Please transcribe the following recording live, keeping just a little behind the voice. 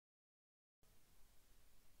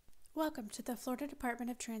Welcome to the Florida Department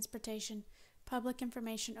of Transportation Public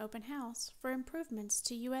Information Open House for improvements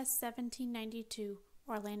to US 1792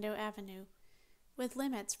 Orlando Avenue, with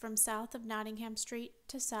limits from south of Nottingham Street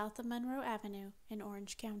to south of Monroe Avenue in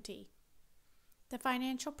Orange County. The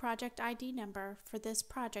financial project ID number for this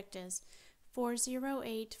project is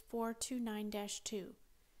 408429-2.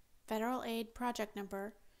 Federal aid project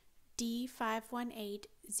number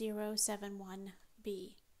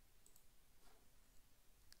D518071B.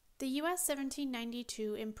 The US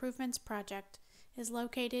 1792 Improvements Project is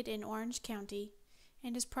located in Orange County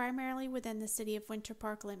and is primarily within the City of Winter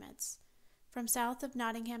Park limits, from south of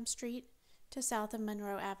Nottingham Street to south of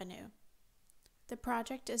Monroe Avenue. The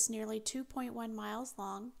project is nearly 2.1 miles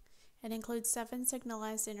long and includes 7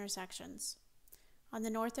 signalized intersections. On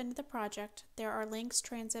the north end of the project, there are Lynx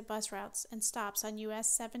transit bus routes and stops on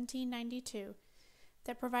US 1792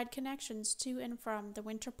 that provide connections to and from the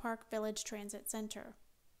Winter Park Village Transit Center.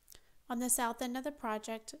 On the south end of the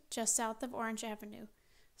project, just south of Orange Avenue,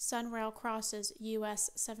 SunRail crosses US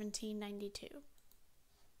 1792.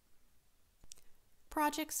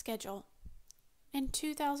 Project schedule. In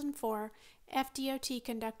 2004, FDOT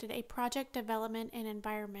conducted a Project Development and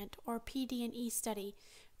Environment, or PD&E study,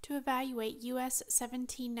 to evaluate US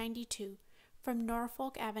 1792 from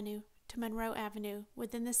Norfolk Avenue to Monroe Avenue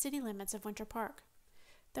within the city limits of Winter Park.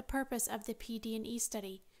 The purpose of the PD&E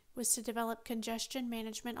study was to develop congestion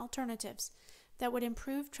management alternatives that would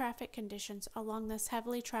improve traffic conditions along this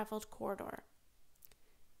heavily traveled corridor.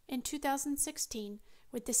 In 2016,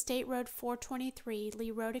 with the State Road 423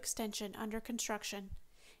 Lee Road extension under construction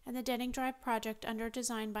and the Denning Drive project under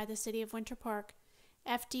design by the City of Winter Park,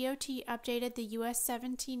 FDOT updated the US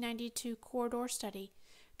 1792 corridor study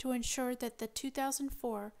to ensure that the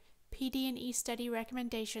 2004 PD&E study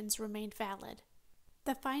recommendations remained valid.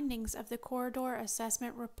 The findings of the Corridor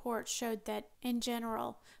Assessment Report showed that, in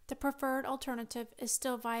general, the preferred alternative is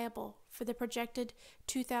still viable for the projected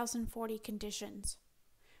 2040 conditions.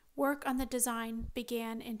 Work on the design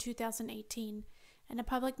began in 2018, and a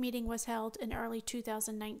public meeting was held in early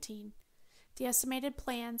 2019. The estimated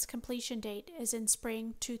plan's completion date is in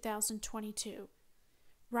spring 2022.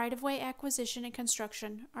 Right-of-way acquisition and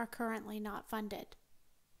construction are currently not funded.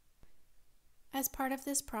 As part of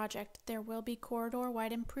this project, there will be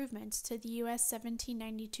corridor-wide improvements to the US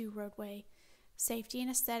 1792 roadway, safety and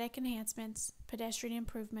aesthetic enhancements, pedestrian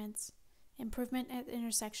improvements, improvement at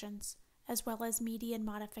intersections, as well as median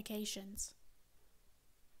modifications.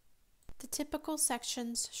 The typical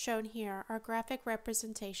sections shown here are graphic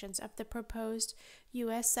representations of the proposed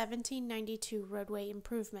US 1792 roadway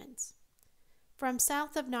improvements. From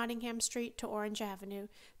south of Nottingham Street to Orange Avenue,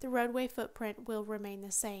 the roadway footprint will remain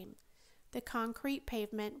the same. The concrete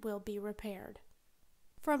pavement will be repaired.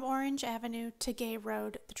 From Orange Avenue to Gay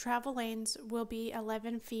Road, the travel lanes will be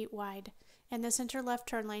 11 feet wide, and the center left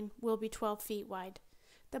turn lane will be 12 feet wide.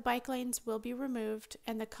 The bike lanes will be removed,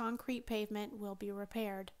 and the concrete pavement will be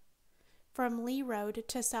repaired. From Lee Road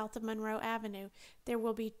to south of Monroe Avenue, there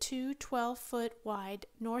will be 2 12-foot wide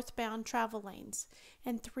northbound travel lanes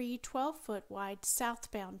and 3 12-foot wide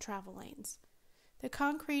southbound travel lanes. The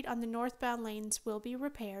concrete on the northbound lanes will be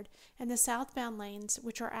repaired, and the southbound lanes,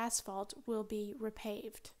 which are asphalt, will be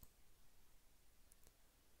repaved.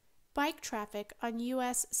 Bike traffic on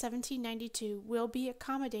US 1792 will be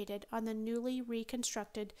accommodated on the newly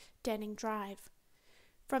reconstructed Denning Drive.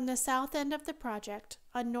 From the south end of the project,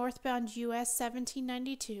 on northbound US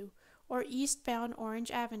 1792 or eastbound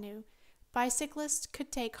Orange Avenue, bicyclists could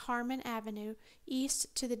take Harmon Avenue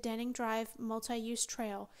east to the Denning Drive multi-use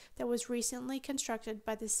trail that was recently constructed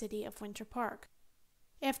by the City of Winter Park.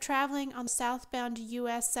 If traveling on southbound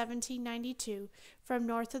US 1792 from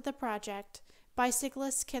north of the project,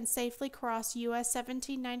 bicyclists can safely cross US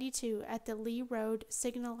 1792 at the Lee Road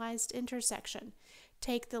signalized intersection,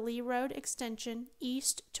 take the Lee Road extension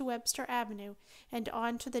east to Webster Avenue, and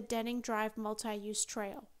on to the Denning Drive multi-use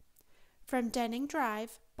trail. From Denning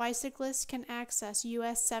Drive, bicyclists can access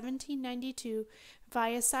US 1792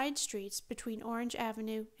 via side streets between Orange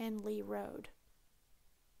Avenue and Lee Road.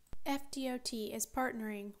 FDOT is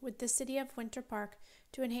partnering with the City of Winter Park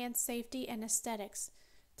to enhance safety and aesthetics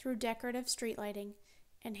through decorative street lighting,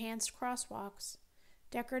 enhanced crosswalks,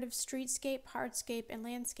 decorative streetscape, hardscape, and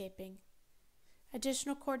landscaping.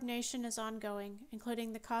 Additional coordination is ongoing,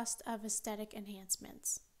 including the cost of aesthetic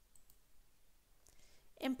enhancements.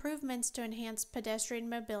 Improvements to enhance pedestrian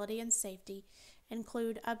mobility and safety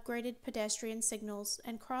include upgraded pedestrian signals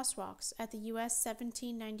and crosswalks at the US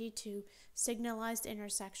 1792 signalized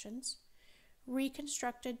intersections,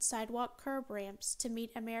 reconstructed sidewalk curb ramps to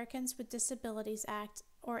meet Americans with Disabilities Act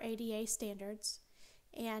or ADA standards,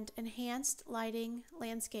 and enhanced lighting,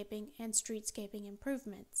 landscaping, and streetscaping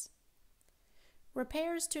improvements.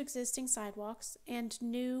 Repairs to existing sidewalks and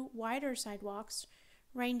new, wider sidewalks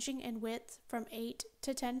ranging in width from 8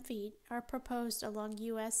 to 10 feet are proposed along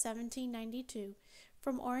US 1792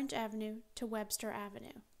 from Orange Avenue to Webster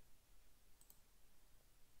Avenue.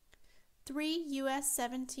 3 US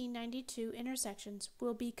 1792 intersections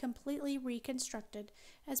will be completely reconstructed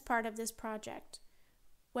as part of this project: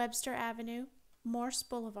 Webster Avenue, Morse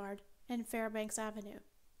Boulevard, and Fairbanks Avenue.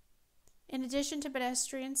 In addition to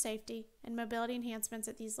pedestrian safety and mobility enhancements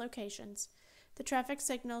at these locations, the traffic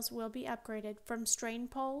signals will be upgraded from strain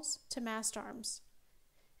poles to mast arms.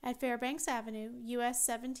 At Fairbanks Avenue, US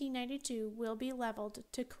 1792 will be leveled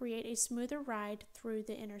to create a smoother ride through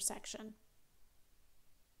the intersection.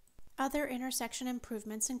 Other intersection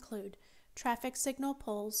improvements include traffic signal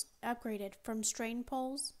poles upgraded from strain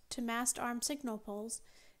poles to mast arm signal poles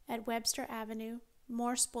at Webster Avenue,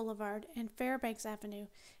 Morse Boulevard, and Fairbanks Avenue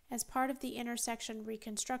as part of the intersection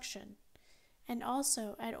reconstruction, and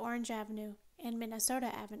also at Orange Avenue and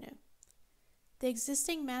Minnesota Avenue. The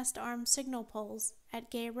existing mast arm signal poles at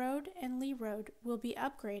Gay Road and Lee Road will be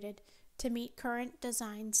upgraded to meet current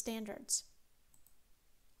design standards.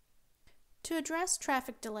 To address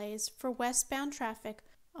traffic delays for westbound traffic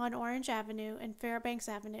on Orange Avenue and Fairbanks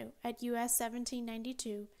Avenue at US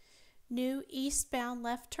 1792, new eastbound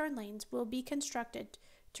left turn lanes will be constructed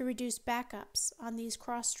to reduce backups on these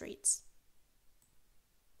cross streets.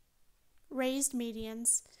 Raised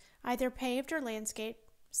medians, either paved or landscaped,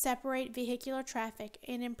 separate vehicular traffic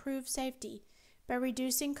and improve safety by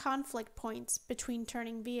reducing conflict points between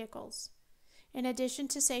turning vehicles. In addition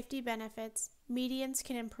to safety benefits, medians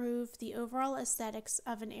can improve the overall aesthetics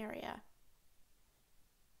of an area.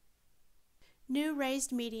 New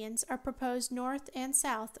raised medians are proposed north and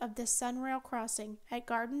south of the Sunrail crossing at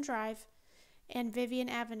Garden Drive and Vivian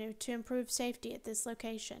Avenue to improve safety at this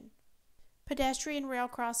location. Pedestrian rail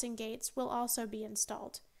crossing gates will also be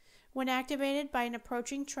installed. When activated by an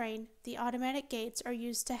approaching train, the automatic gates are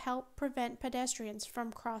used to help prevent pedestrians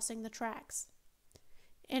from crossing the tracks.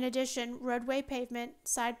 In addition, roadway pavement,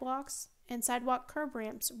 sidewalks, and sidewalk curb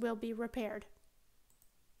ramps will be repaired.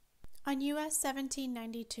 On US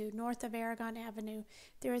 1792 north of Aragon Avenue,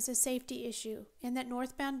 there is a safety issue in that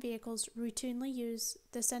northbound vehicles routinely use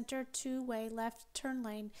the center two-way left turn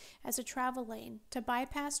lane as a travel lane to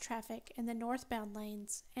bypass traffic in the northbound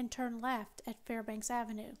lanes and turn left at Fairbanks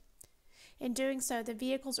Avenue. In doing so, the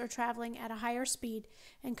vehicles are traveling at a higher speed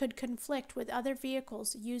and could conflict with other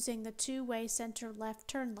vehicles using the two-way center left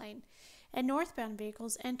turn lane, and northbound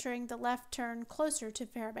vehicles entering the left turn closer to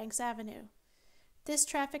Fairbanks Avenue. This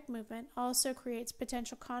traffic movement also creates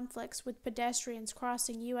potential conflicts with pedestrians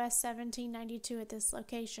crossing US 1792 at this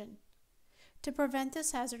location. To prevent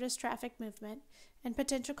this hazardous traffic movement and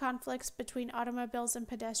potential conflicts between automobiles and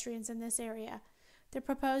pedestrians in this area, the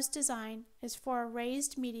proposed design is for a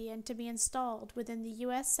raised median to be installed within the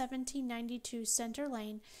US 1792 center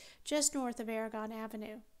lane just north of Aragon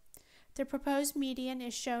Avenue. The proposed median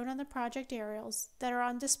is shown on the project aerials that are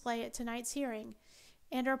on display at tonight's hearing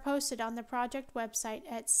and are posted on the project website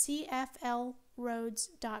at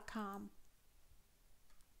cflroads.com.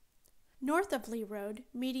 North of Lee Road,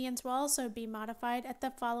 medians will also be modified at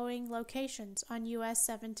the following locations on US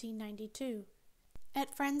 1792.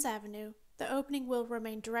 At Friends Avenue, the opening will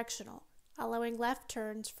remain directional, allowing left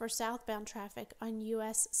turns for southbound traffic on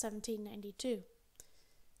US 1792.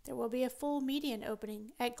 There will be a full median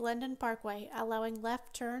opening at Glendon Parkway, allowing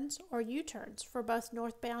left turns or U-turns for both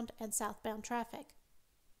northbound and southbound traffic.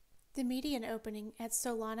 The median opening at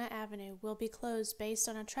Solana Avenue will be closed based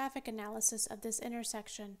on a traffic analysis of this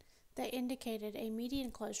intersection that indicated a median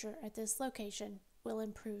closure at this location will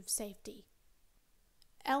improve safety.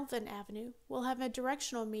 Elvin Avenue will have a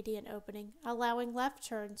directional median opening, allowing left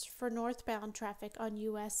turns for northbound traffic on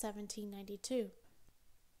US 1792.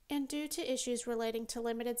 And due to issues relating to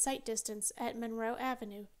limited sight distance at Monroe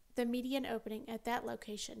Avenue, the median opening at that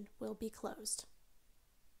location will be closed.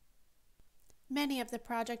 Many of the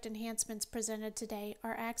project enhancements presented today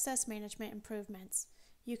are access management improvements.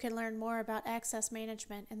 You can learn more about access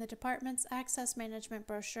management in the department's access management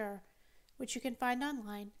brochure, which you can find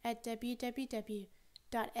online at www.fdot.gov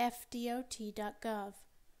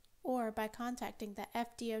or by contacting the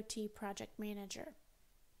FDOT project manager.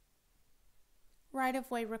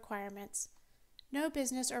 Right-of-way requirements. No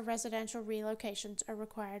business or residential relocations are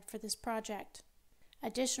required for this project.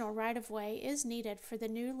 Additional right-of-way is needed for the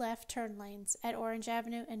new left turn lanes at Orange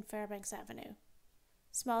Avenue and Fairbanks Avenue.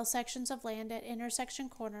 Small sections of land at intersection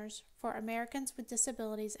corners for Americans with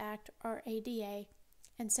Disabilities Act or ADA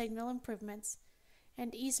and signal improvements,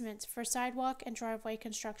 and easements for sidewalk and driveway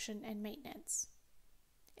construction and maintenance.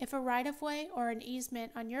 If a right-of-way or an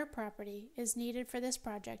easement on your property is needed for this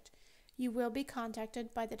project, you will be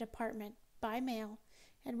contacted by the department by mail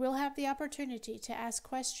and will have the opportunity to ask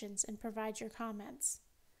questions and provide your comments.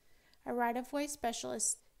 A right-of-way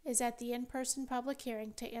specialist is at the in-person public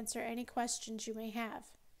hearing to answer any questions you may have.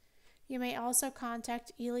 You may also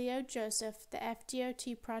contact Elio Joseph, the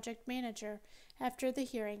FDOT project manager, after the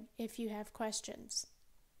hearing if you have questions.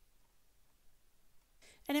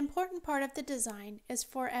 An important part of the design is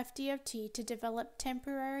for FDOT to develop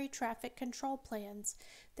temporary traffic control plans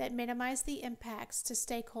that minimize the impacts to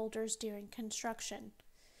stakeholders during construction.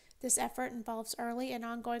 This effort involves early and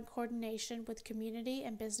ongoing coordination with community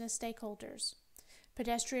and business stakeholders.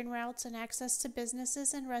 Pedestrian routes and access to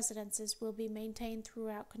businesses and residences will be maintained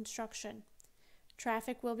throughout construction.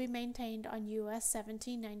 Traffic will be maintained on US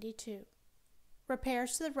 1792.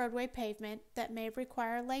 Repairs to the roadway pavement that may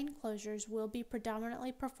require lane closures will be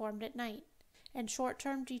predominantly performed at night, and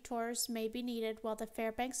short-term detours may be needed while the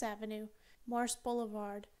Fairbanks Avenue, Morse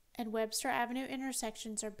Boulevard, and Webster Avenue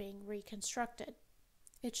intersections are being reconstructed.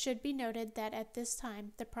 It should be noted that at this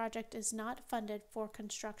time, the project is not funded for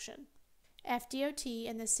construction. FDOT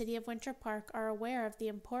and the City of Winter Park are aware of the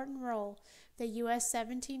important role that US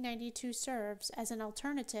 1792 serves as an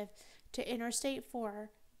alternative to Interstate 4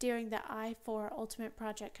 during the I-4 Ultimate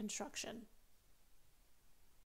Project construction.